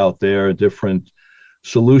things out there, different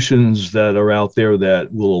solutions that are out there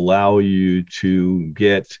that will allow you to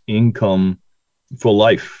get income for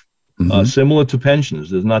life, similar to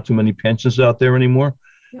pensions. There's not too many pensions out there anymore.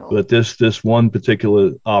 No. But this one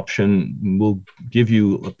particular option will give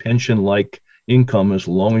you a pension-like income as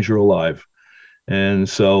long as you're alive. And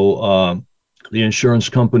so the insurance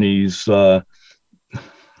companies, they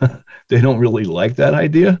don't really like that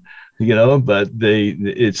idea, but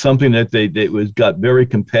it's something that they got very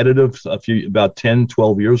competitive about 10,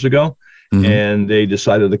 12 years ago. And they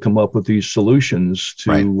decided to come up with these solutions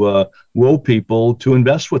to will people to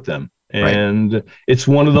invest with them. And it's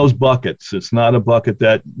one of those buckets. It's not a bucket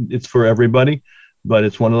that it's for everybody, but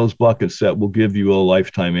it's one of those buckets that will give you a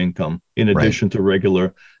lifetime income in addition to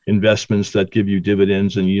regular investments that give you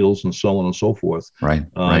dividends and yields and so on and so forth.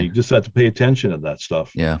 You just have to pay attention to that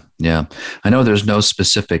stuff. Yeah. I know there's no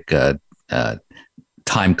specific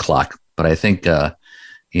time clock, but I think,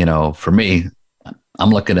 for me, I'm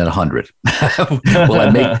looking at 100.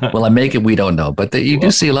 Will I make it? We don't know. But you do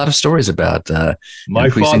see a lot of stories about my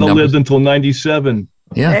father lived until 97.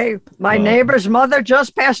 Yeah. Hey, my neighbor's mother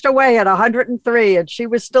just passed away at 103, and she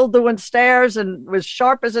was still doing stairs and was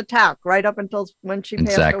sharp as a tack right up until when she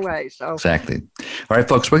passed away. So exactly. All right,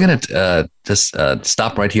 folks, we're going to just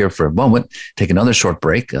stop right here for a moment, take another short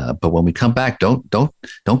break. But when we come back, don't go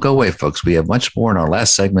away, folks. We have much more in our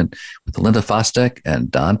last segment with Linda Fostek and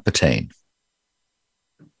Don Patane.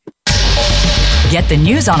 Get the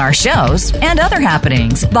news on our shows and other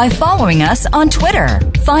happenings by following us on Twitter.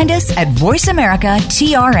 Find us at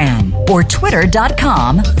VoiceAmericaTRN or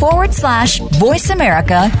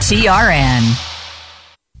twitter.com/VoiceAmericaTRN.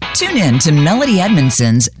 Tune in to Melody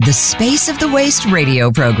Edmondson's The Space of the Waist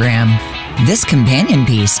radio program. This companion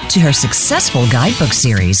piece to her successful guidebook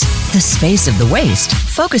series, The Space of the Waist,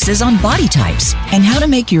 focuses on body types and how to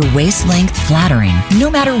make your waist length flattering, no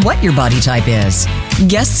matter what your body type is.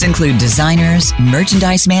 Guests include designers,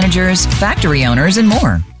 merchandise managers, factory owners, and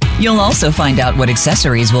more. You'll also find out what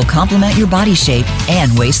accessories will complement your body shape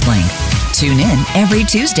and waist length. Tune in every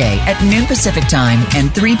Tuesday at noon Pacific Time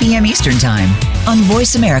and 3 p.m. Eastern Time on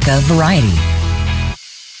Voice America Variety.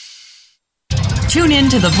 Tune in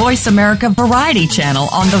to the Voice America Variety channel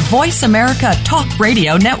on the Voice America Talk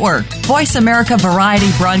Radio Network. Voice America Variety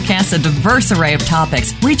broadcasts a diverse array of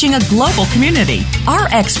topics, reaching a global community. Our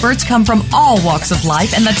experts come from all walks of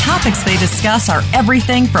life, and the topics they discuss are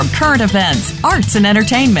everything from current events, arts and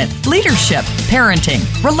entertainment, leadership, parenting,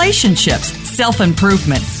 relationships,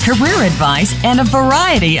 self-improvement, career advice, and a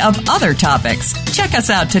variety of other topics. Check us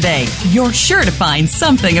out today. You're sure to find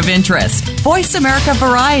something of interest. Voice America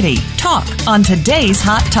Variety. Talk on today's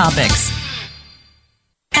hot topics.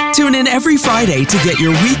 Tune in every Friday to get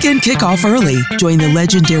your weekend kickoff early. Join the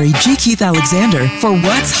legendary G. Keith Alexander for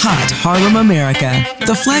What's Hot Harlem America.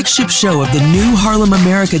 The flagship show of the new Harlem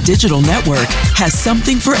America Digital Network has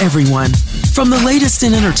something for everyone. From the latest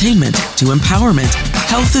in entertainment to empowerment,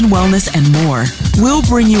 health and wellness, and more. We'll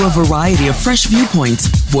bring you a variety of fresh viewpoints,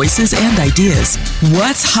 voices, and ideas.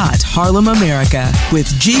 What's Hot Harlem America with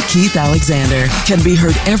G. Keith Alexander can be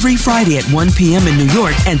heard every Friday at 1 p.m. in New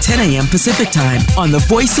York and 10 a.m. Pacific Time on the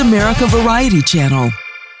Voice America Variety Channel.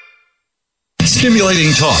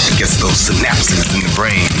 Stimulating talk Gets those synapses in the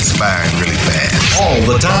brain firing really fast. all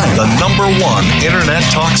the time. The number one internet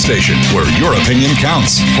talk station where your opinion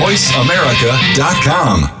counts.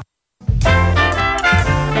 VoiceAmerica.com.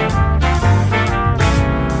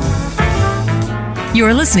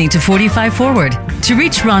 You're listening to 45 Forward. To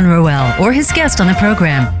reach Ron Roel or his guest on the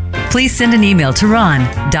program, please send an email to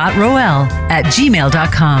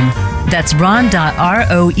ron.roel@gmail.com. That's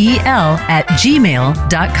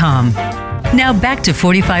ron.roel@gmail.com. Now back to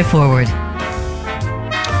 45 Forward.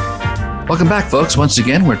 Welcome back, folks. Once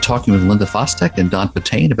again, we're talking with Linda Fostek and Don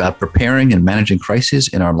Patane about preparing and managing crises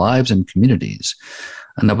in our lives and communities.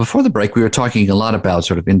 And now, before the break, we were talking a lot about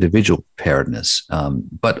sort of individual preparedness,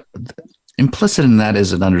 but implicit in that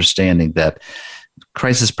is an understanding that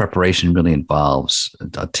crisis preparation really involves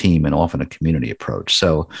a team and often a community approach.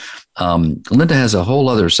 So Linda has a whole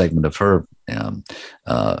other segment of her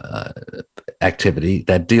activity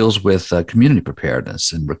that deals with community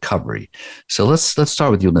preparedness and recovery. So let's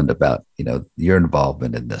start with you, Linda, about your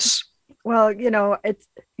involvement in this. Well, it's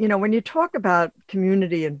when you talk about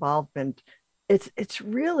community involvement, it's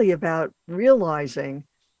really about realizing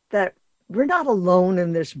that we're not alone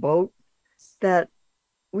in this boat, that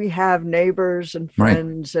we have neighbors and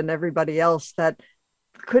friends and everybody else that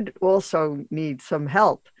could also need some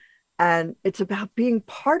help. And it's about being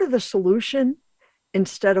part of the solution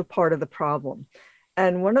instead of part of the problem.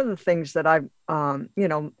 And one of the things that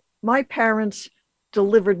my parents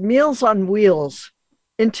delivered Meals on Wheels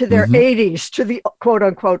into their 80s to the quote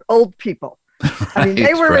unquote old people. I mean,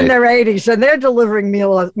 they were in their 80s and they're delivering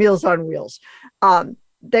Meals on Wheels.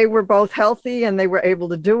 They were both healthy and they were able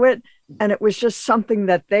to do it. And it was just something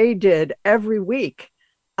that they did every week.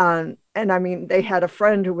 And I mean, they had a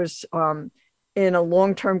friend who was in a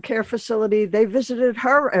long-term care facility. They visited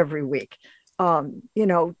her every week,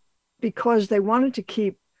 because they wanted to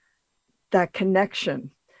keep that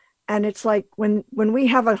connection. And it's like when we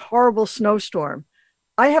have a horrible snowstorm,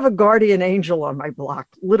 I have a guardian angel on my block,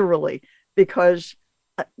 literally, because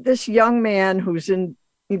this young man who's in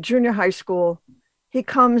junior high school, he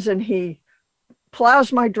comes and he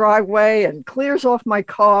plows my driveway and clears off my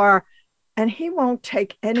car, and he won't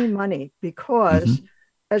take any money because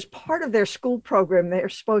as part of their school program, they're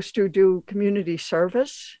supposed to do community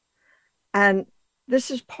service. And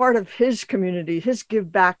this is part of his community, his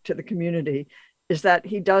give back to the community, is that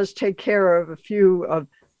he does take care of a few of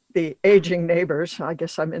the aging neighbors. I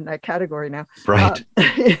guess I'm in that category now. Right.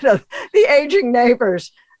 The aging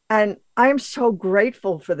neighbors. And I'm so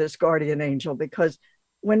grateful for this guardian angel because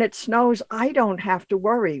when it snows, I don't have to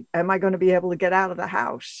worry. Am I going to be able to get out of the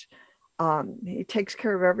house? He takes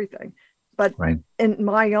care of everything. But in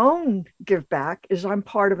my own give back is I'm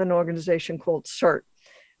part of an organization called CERT,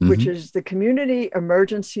 which is the Community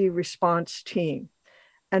Emergency Response Team.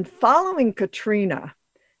 And following Katrina,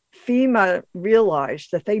 FEMA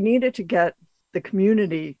realized that they needed to get the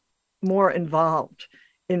community more involved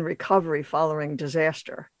in recovery following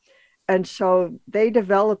disaster. And so they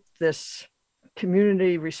developed this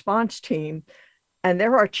community response team, and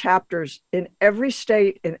there are chapters in every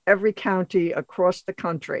state, in every county across the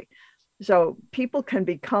country. So people can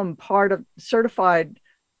become part of certified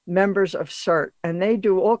members of CERT, and they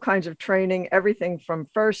do all kinds of training, everything from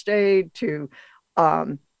first aid to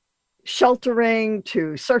sheltering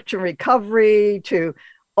to search and recovery to,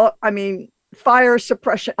 fire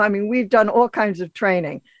suppression. I mean, we've done all kinds of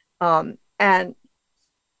training. And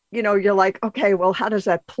you're like, okay, well, how does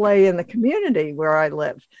that play in the community where I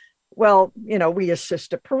live? Well, we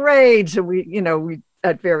assist at parades and we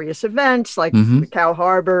at various events like the Cow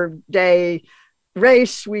Harbor Day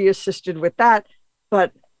race, we assisted with that.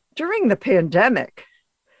 But during the pandemic,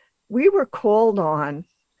 we were called on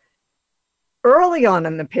early on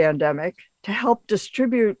in the pandemic to help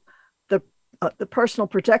distribute the personal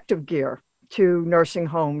protective gear to nursing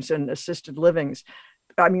homes and assisted livings.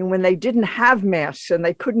 I mean, when they didn't have masks and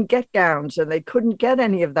they couldn't get gowns and they couldn't get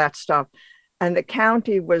any of that stuff, and the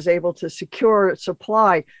county was able to secure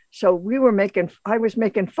supply. So I was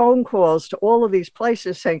making phone calls to all of these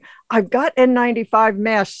places saying, I've got N95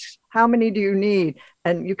 masks. How many do you need?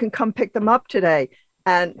 And you can come pick them up today.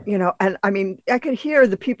 And, and I mean, I could hear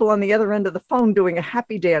the people on the other end of the phone doing a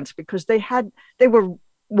happy dance because they were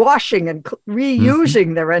washing and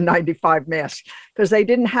reusing their N95 masks because they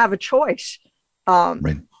didn't have a choice.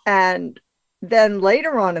 Right. And then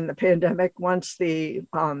later on in the pandemic, once the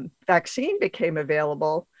vaccine became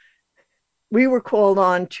available, we were called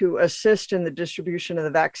on to assist in the distribution of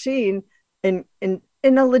the vaccine in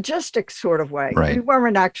a logistics sort of way. Right. We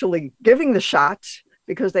weren't actually giving the shots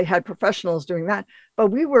because they had professionals doing that, but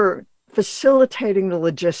we were facilitating the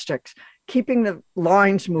logistics, keeping the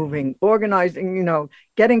lines moving, organizing,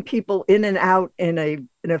 getting people in and out in an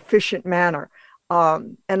efficient manner.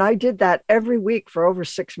 And I did that every week for over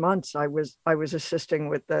 6 months. I was assisting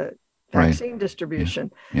with the vaccine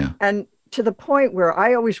distribution. Yeah. And to the point where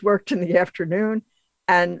I always worked in the afternoon,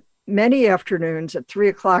 and many afternoons at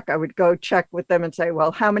 3:00, I would go check with them and say,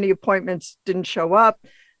 well, how many appointments didn't show up?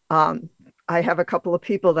 I have a couple of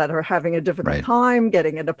people that are having a difficult time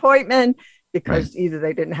getting an appointment because either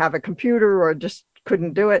they didn't have a computer or just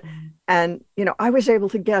couldn't do it. And, I was able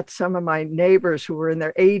to get some of my neighbors who were in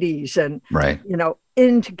their 80s and,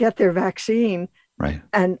 in to get their vaccine. Right.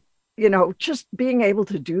 And, just being able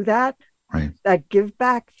to do that, right, that give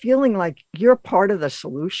back, feeling like you're part of the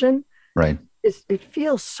solution. Right. It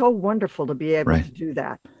feels so wonderful to be able to do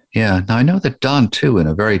that. Yeah. Now I know that Don too, in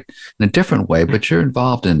a different way, but you're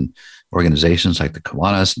involved in organizations like the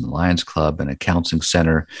Kiwanis and the Lions Club and a counseling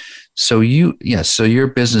center. So your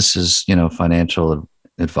business is, financial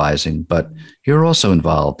advising, but you're also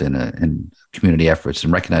involved in community efforts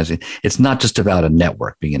and recognizing it's not just about a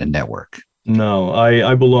network, being in a network. No,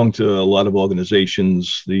 I belong to a lot of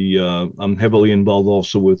organizations. I'm heavily involved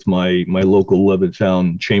also with my local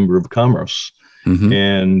Levittown Chamber of Commerce. Mm-hmm.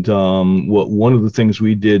 And one of the things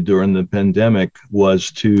we did during the pandemic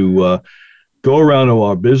was to go around to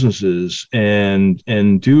our businesses and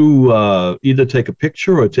do either take a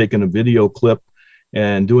picture or taking a video clip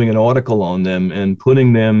and doing an article on them and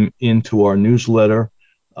putting them into our newsletter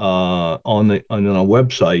on our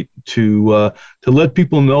website to let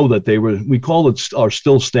people know that we call it our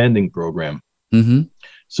Still Standing program. Mm-hmm.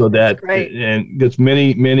 So that, and because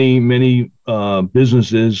many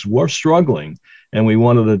businesses were struggling, and we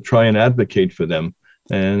wanted to try and advocate for them,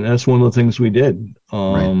 and that's one of the things we did.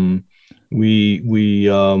 We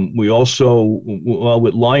also,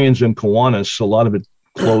 with Lions and Kiwanis, a lot of it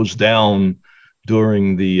closed down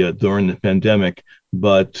during the pandemic.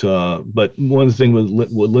 But one of the things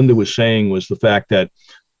what Linda was saying was the fact that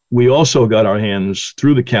we also got our hands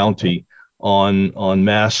through the county on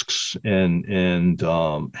masks and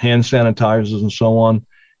hand sanitizers and so on,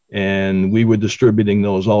 and we were distributing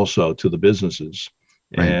those also to the businesses.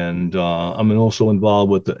 Right. And I'm also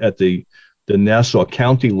involved at the Nassau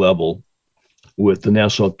County level with the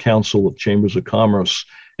Nassau Council of Chambers of Commerce,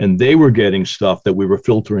 and they were getting stuff that we were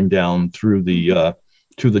filtering down through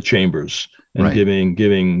to the chambers and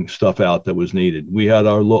giving stuff out that was needed. We had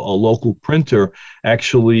a local printer.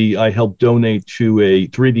 Actually, I helped donate to a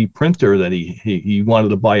 3D printer that he wanted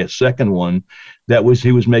to buy a second one.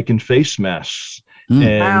 He was making face masks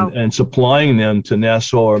and supplying them to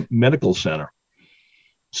Nassau Medical Center.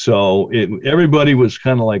 So everybody was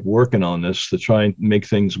kind of like working on this to try and make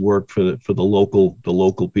things work for the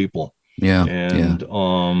local people. Yeah. And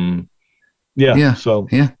So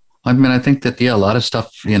I mean, I think that a lot of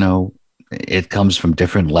stuff, it comes from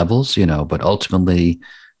different levels, but ultimately,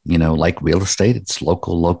 like real estate, it's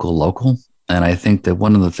local. And I think that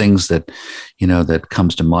one of the things that, that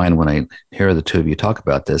comes to mind when I hear the two of you talk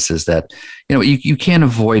about this is that, you can't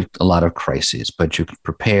avoid a lot of crises, but you can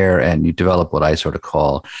prepare and you develop what I sort of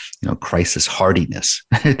call, crisis hardiness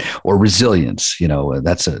or resilience.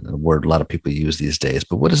 That's a word a lot of people use these days.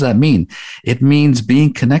 But what does that mean? It means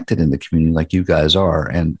being connected in the community like you guys are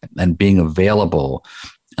and being available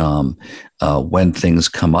when things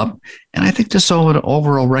come up. And I think just an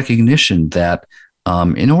overall recognition that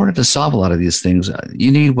in order to solve a lot of these things,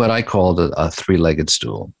 you need what I call a three-legged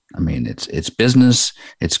stool. I mean, it's business,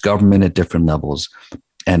 it's government at different levels,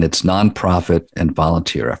 and it's nonprofit and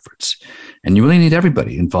volunteer efforts. And you really need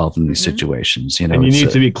everybody involved in these situations. And you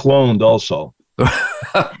need to be cloned also.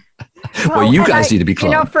 Well, you guys need to be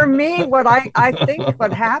cloned. For me, what I think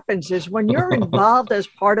what happens is when you're involved as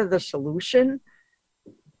part of the solution,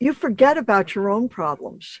 you forget about your own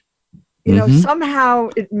problems. Somehow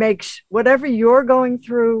it makes whatever you're going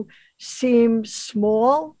through seem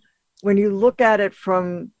small when you look at it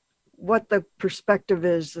from what the perspective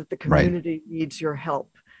is that the community needs your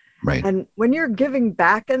help. Right. And when you're giving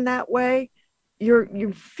back in that way,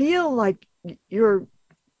 you feel like you're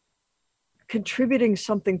contributing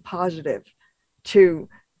something positive to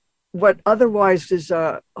what otherwise is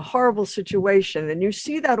a horrible situation. And you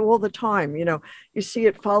see that all the time. You see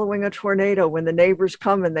it following a tornado when the neighbors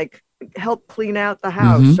come and they help clean out the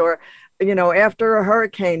house, or, after a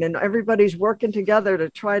hurricane and everybody's working together to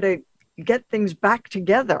try to get things back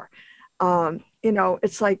together.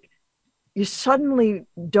 It's like you suddenly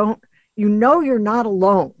you're not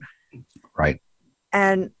alone. Right.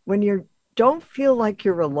 And when you don't feel like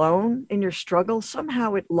you're alone in your struggle,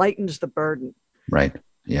 somehow it lightens the burden. Right.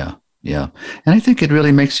 Yeah. Yeah. And I think it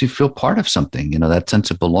really makes you feel part of something. That sense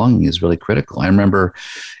of belonging is really critical. I remember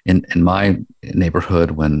in my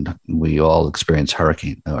neighborhood when we all experienced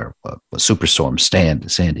hurricane or superstorm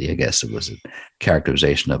Sandy, I guess it was a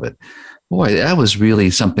characterization of it. Boy, that was really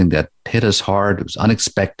something that hit us hard. It was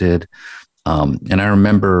unexpected. And I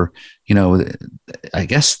remember, I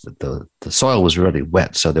guess the soil was really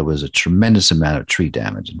wet. So there was a tremendous amount of tree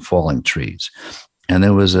damage and falling trees. And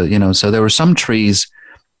there was so there were some trees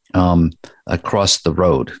across the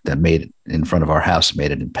road that made it in front of our house,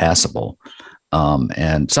 made it impassable.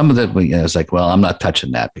 And some of it, it was like, well, I'm not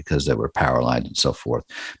touching that because there were power lines and so forth.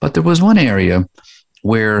 But there was one area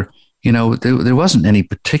where, there wasn't any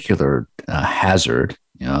particular hazard,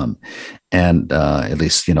 and at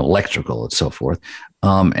least, electrical and so forth.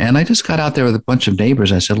 And I just got out there with a bunch of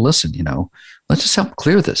neighbors. I said, listen, let's just help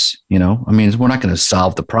clear this. We're not going to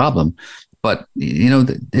solve the problem, but,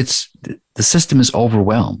 the system is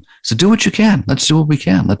overwhelmed. So do what you can. Let's do what we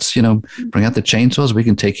can. Let's, bring out the chainsaws. We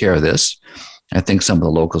can take care of this. I think some of the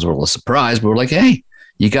locals were a little surprised, but we're like, hey,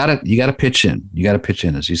 you got to pitch in. You got to pitch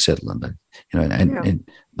in, as you said, Linda,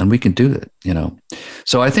 and we can do that,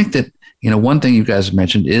 So I think that, one thing you guys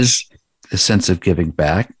mentioned is a sense of giving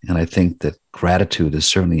back. And I think that gratitude is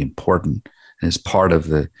certainly important and is part of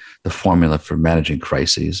the formula for managing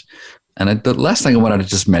crises. And the last thing I wanted to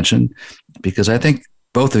just mention, because I think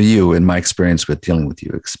both of you, in my experience with dealing with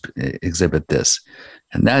you, exhibit this,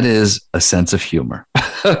 and that is a sense of humor.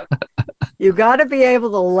 You got to be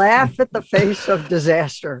able to laugh at the face of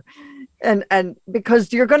disaster. And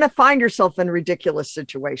because you're going to find yourself in ridiculous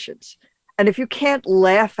situations. And if you can't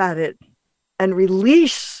laugh at it and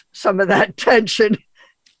release some of that tension,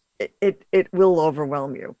 it will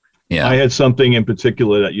overwhelm you. Yeah. I had something in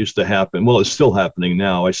particular that used to happen. Well, it's still happening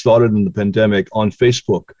now. I started in the pandemic on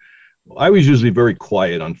Facebook. I was usually very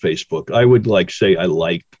quiet on Facebook. I would say I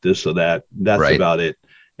liked this or that. That's right. About it.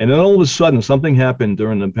 And then all of a sudden, something happened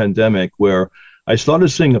during the pandemic where I started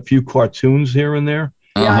seeing a few cartoons here and there.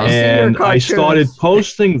 Yeah, and I started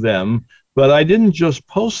posting them, but I didn't just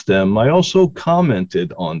post them. I also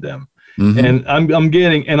commented on them. Mm-hmm.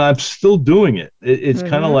 And I'm still doing it. It's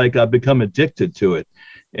kind of like I've become addicted to it.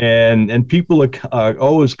 And people are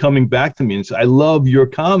always coming back to me and say, I love your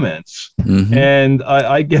comments. Mm-hmm. And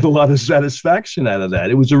I get a lot of satisfaction out of that.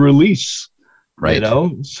 It was a release, right?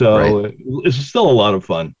 So it's still a lot of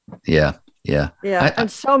fun. Yeah. Yeah. Yeah.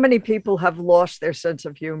 And so many people have lost their sense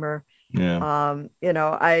of humor. Yeah.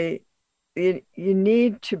 You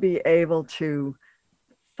need to be able to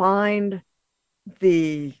find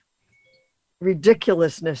the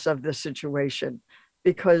ridiculousness of the situation,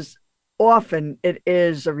 because often it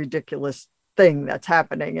is a ridiculous thing that's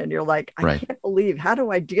happening. And you're like, I can't believe, how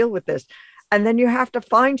do I deal with this? And then you have to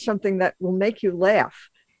find something that will make you laugh.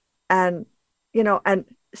 And, and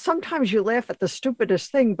sometimes you laugh at the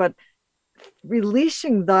stupidest thing, but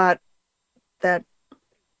releasing that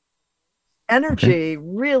energy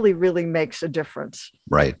really, really makes a difference.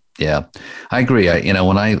 Right. Yeah, I agree.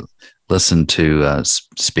 When I listen to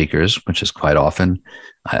speakers, which is quite often,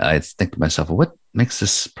 I think to myself, well, what makes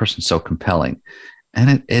this person so compelling?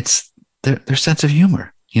 And it's their sense of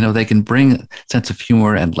humor. They can bring a sense of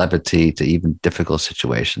humor and levity to even difficult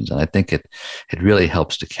situations. And I think it really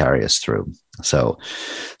helps to carry us through. So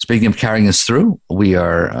speaking of carrying us through, we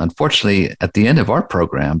are unfortunately at the end of our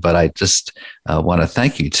program, but I just want to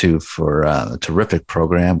thank you two for a terrific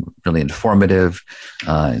program, really informative,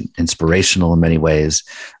 inspirational in many ways.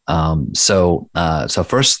 So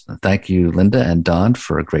first, thank you, Linda and Don,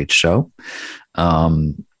 for a great show.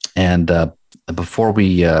 And before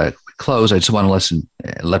we close, I just want to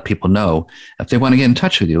let people know if they want to get in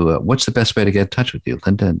touch with you, what's the best way to get in touch with you?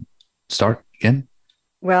 Linda, start again.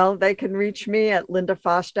 Well, they can reach me at Linda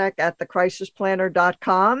Fostek at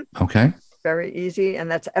thecrisisplanner.com. Okay. Very easy. And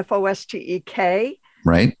that's Fostek.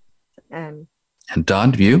 Right. And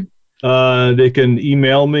Don, do you? They can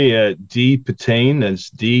email me at dpatane, that's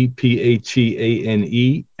DPATANE,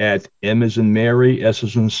 at M as in Mary, S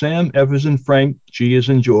as in Sam, F as in Frank, G as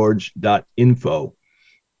in George.info.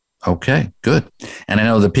 Okay, good. And I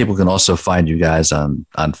know that people can also find you guys on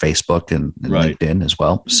Facebook and LinkedIn as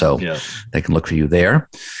well. So they can look for you there.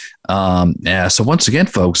 So once again,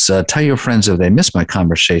 folks, tell your friends if they missed my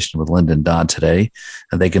conversation with Linda and Don today,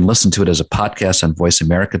 they can listen to it as a podcast on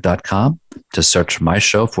voiceamerica.com. To search for my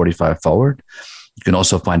show, 45 Forward. You can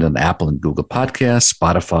also find it on Apple and Google Podcasts,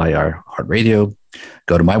 Spotify, iHeartRadio.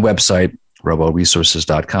 Go to my website,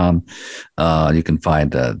 roboresources.com. You can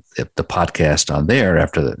find the podcast on there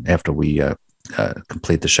after we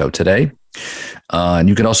complete the show today. And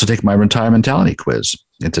you can also take my retirement quiz.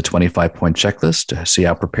 It's a 25-point checklist to see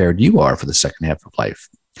how prepared you are for the second half of life.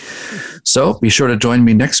 So be sure to join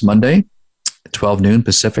me next Monday at 12 noon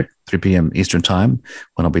Pacific, 3 p.m. Eastern Time,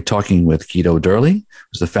 when I'll be talking with Guido Durley,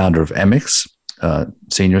 who's the founder of Emix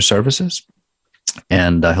Senior Services.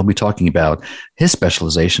 And he'll be talking about his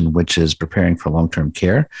specialization, which is preparing for long-term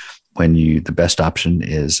care when the best option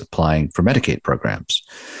is applying for Medicaid programs.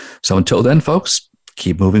 So until then, folks,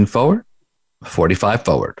 keep moving forward, 45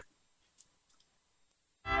 forward.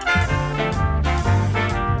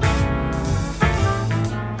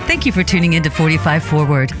 Thank you for tuning in to 45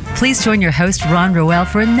 Forward. Please join your host, Ron Roel,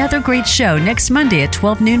 for another great show next Monday at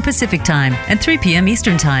 12 noon Pacific Time and 3 p.m.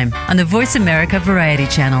 Eastern Time on the Voice America Variety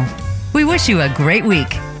Channel. We wish you a great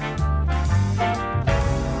week.